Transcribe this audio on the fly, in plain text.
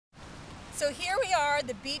So here we are at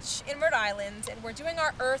the beach in Rhode Island, and we're doing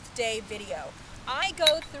our Earth Day video. I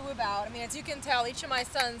go through about, as you can tell, each of my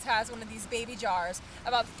sons has one of these baby jars,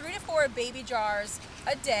 about 3 to 4 baby jars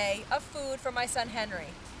a day of food for my son Henry.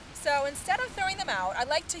 So instead of throwing them out, I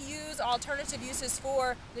like to use alternative uses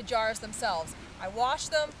for the jars themselves. I wash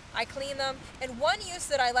them, I clean them, and one use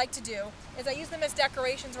that I like to do is I use them as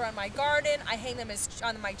decorations around my garden, I hang them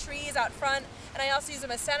on my trees out front, and I also use them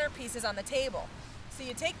as centerpieces on the table. So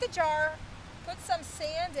you take the jar, put some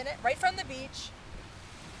sand in it right from the beach,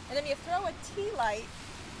 and then you throw a tea light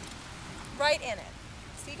right in it.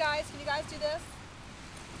 See guys, can you guys do this?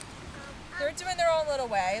 They're doing their own little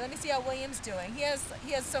way. Let me see how William's doing. He has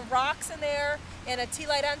some rocks in there and a tea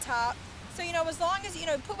light on top. So, as long as,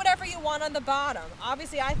 put whatever you want on the bottom.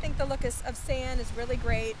 Obviously, I think the look of sand is really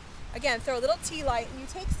great. Again, throw a little tea light and you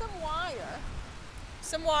take some wire.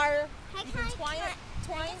 You can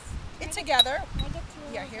twine it together.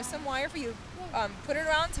 Yeah, here's some wire for you. Put it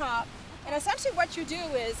around top. And essentially what you do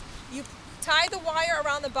is you tie the wire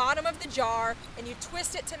around the bottom of the jar and you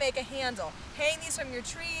twist it to make a handle. Hang these from your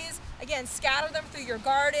trees. Again, scatter them through your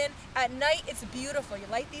garden. At night, it's beautiful. You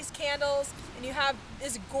light these candles and you have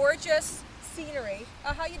this gorgeous scenery.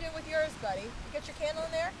 How you doing with yours, buddy? You got your candle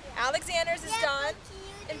in there? Yeah. Alexander's is done.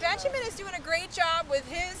 And Benjamin is doing a great job with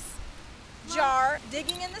his jar,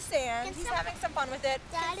 digging in the sand. He's having some fun with it.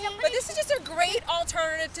 But this is just a great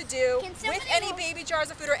alternative to do with any baby jars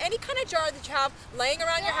of food or any kind of jar that you have laying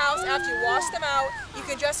around your house after you wash them out. You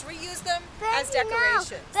can just reuse them as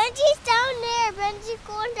decorations. No. Benji's down there. Benji's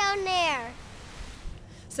going down there.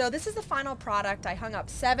 So this is the final product. I hung up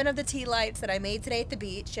 7 of the tea lights that I made today at the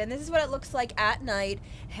beach, and this is what it looks like at night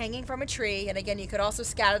hanging from a tree. And again, you could also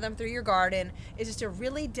scatter them through your garden. It's just a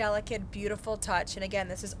really delicate, beautiful touch. And again,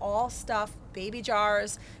 this is all stuff, baby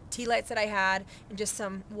jars, tea lights that I had, and just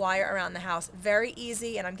some wire around the house. Very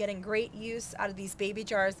easy, and I'm getting great use out of these baby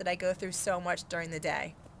jars that I go through so much during the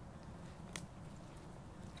day.